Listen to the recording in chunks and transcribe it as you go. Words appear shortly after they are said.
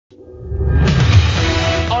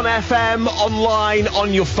FM, online,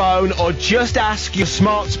 on your phone, or just ask your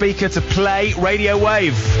smart speaker to play Radio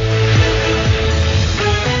Wave.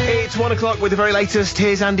 It's 1 o'clock with the very latest.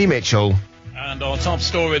 Here's Andy Mitchell. And our top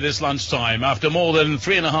story this lunchtime. After more than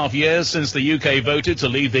 3.5 years since the UK voted to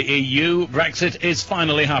leave the EU, Brexit is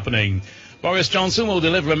finally happening. Boris Johnson will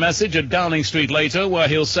deliver a message at Downing Street later where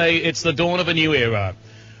he'll say it's the dawn of a new era.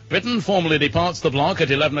 Britain formally departs the bloc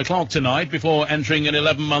at 11 o'clock tonight before entering an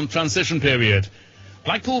 11-month transition period.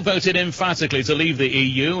 Blackpool voted emphatically to leave the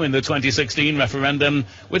EU in the 2016 referendum,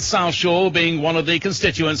 with South Shore being one of the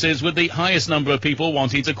constituencies with the highest number of people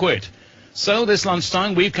wanting to quit. So this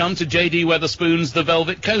lunchtime we've come to J.D. Wetherspoon's The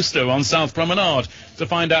Velvet Coaster on South Promenade to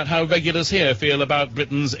find out how regulars here feel about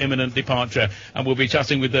Britain's imminent departure, and we'll be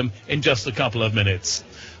chatting with them in just a couple of minutes.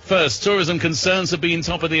 First, tourism concerns have been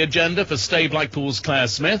top of the agenda for Stay Blackpool's Claire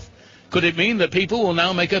Smith. Could it mean that people will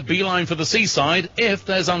now make a beeline for the seaside if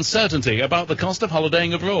there's uncertainty about the cost of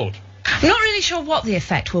holidaying abroad? I'm not really sure what the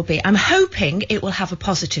effect will be. I'm hoping it will have a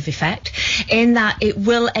positive effect in that it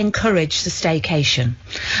will encourage the staycation.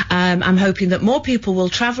 I'm hoping that more people will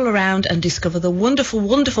travel around and discover the wonderful,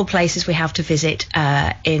 wonderful places we have to visit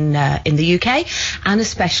in the UK, and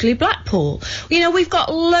especially Blackpool. You know, we've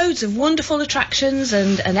got loads of wonderful attractions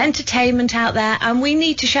and entertainment out there, and we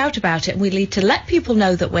need to shout about it, and we need to let people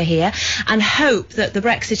know that we're here and hope that the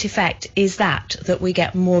Brexit effect is that we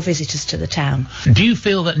get more visitors to the town. Do you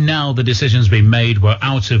feel that now the decision's been made, we're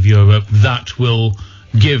out of Europe, that will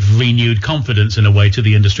give renewed confidence in a way to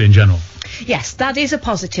the industry in general? Yes, that is a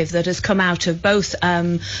positive that has come out of both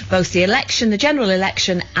the election, the general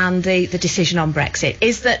election, and the decision on Brexit,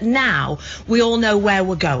 is that now we all know where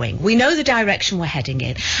we're going. We know the direction we're heading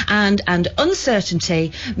in, and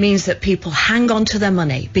uncertainty means that people hang on to their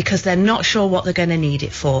money because they're not sure what they're going to need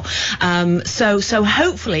it for. So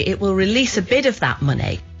hopefully it will release a bit of that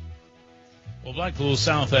money. Well, Blackpool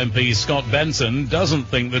South MP Scott Benson doesn't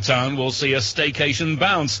think the town will see a staycation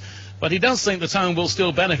bounce, but he does think the town will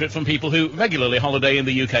still benefit from people who regularly holiday in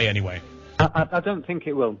the UK anyway. I don't think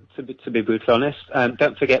it will, to be brutally honest.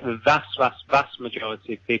 Don't forget the vast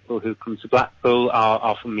majority of people who come to Blackpool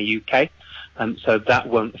are from the UK, so that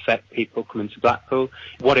won't affect people coming to Blackpool.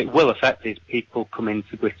 What it will affect is people coming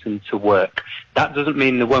to Britain to work. That doesn't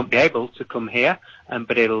mean they won't be able to come here,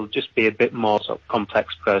 but it'll just be a bit more sort of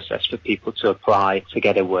complex process for people to apply to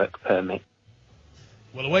get a work permit.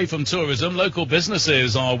 Well, away from tourism, local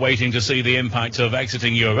businesses are waiting to see the impact of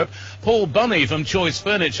exiting Europe. Paul Bunny from Choice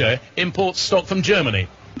Furniture imports stock from Germany.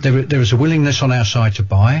 There was a willingness on our side to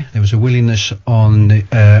buy. There was a willingness on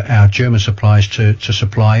our German suppliers to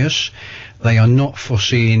supply us. They are not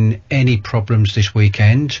foreseeing any problems this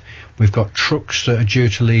weekend. We've got trucks that are due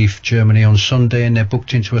to leave Germany on Sunday and they're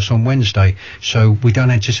booked into us on Wednesday. So we don't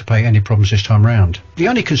anticipate any problems this time round. The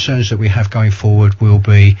only concerns that we have going forward will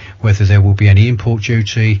be whether there will be any import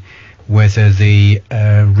duty, whether the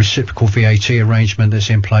reciprocal VAT arrangement that's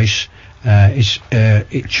in place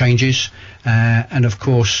it changes. And of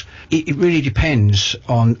course, it really depends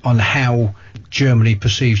on how Germany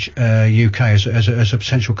perceives UK as a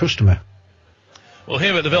potential customer. Well,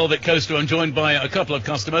 here at the Velvet Coaster, I'm joined by a couple of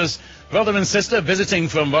customers, brother and sister, visiting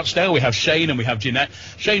from Rochdale. We have Shane and we have Jeanette.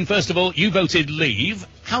 Shane, first of all, you voted leave.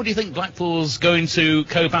 How do you think Blackpool's going to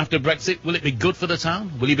cope after Brexit? Will it be good for the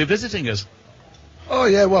town? Will you be visiting us? Oh,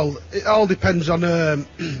 yeah, well, it all depends on the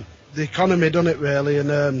economy, doesn't it, really?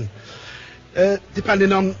 And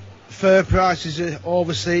depending on fare prices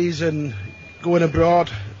overseas and going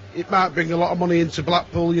abroad, it might bring a lot of money into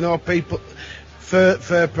Blackpool, you know,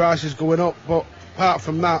 fare prices going up, but apart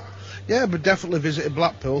from that, yeah, we're definitely visiting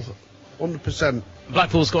Blackpool, 100%.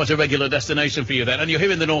 Blackpool's quite a regular destination for you then, and you're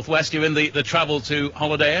here in the northwest, you're in the travel to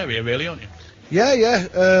holiday area really, aren't you?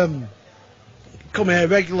 Yeah, come here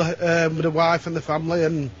regular with the wife and the family,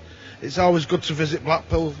 and it's always good to visit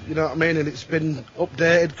Blackpool, you know what I mean, and it's been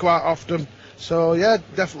updated quite often, so yeah,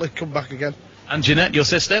 definitely come back again. And Jeanette, your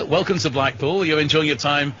sister, welcome to Blackpool. You're enjoying your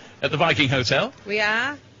time at the Viking Hotel? We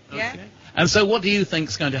are, yeah. Okay. And so what do you think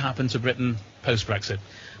is going to happen to Britain post-Brexit?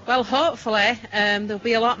 Well, hopefully there'll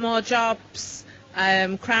be a lot more jobs,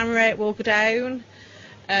 crime rate will go down,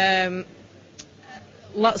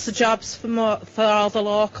 lots of jobs for all the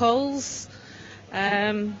locals.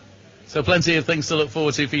 So plenty of things to look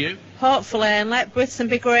forward to for you? Hopefully, and let Britain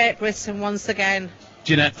be Great Britain once again.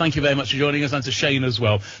 Jeanette, thank you very much for joining us, and to Shane as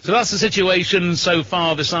well. So that's the situation so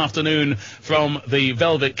far this afternoon from the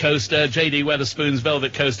Velvet Coaster, J.D. Wetherspoon's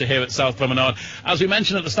Velvet Coaster here at South Promenade. As we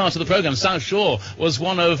mentioned at the start of the programme, South Shore was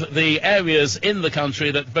one of the areas in the country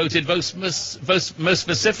that voted most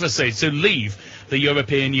vociferously to leave the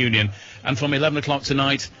European Union. And from 11 o'clock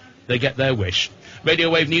tonight, they get their wish.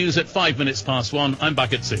 Radio Wave News at 5 minutes past 1. I'm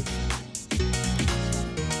back at 2.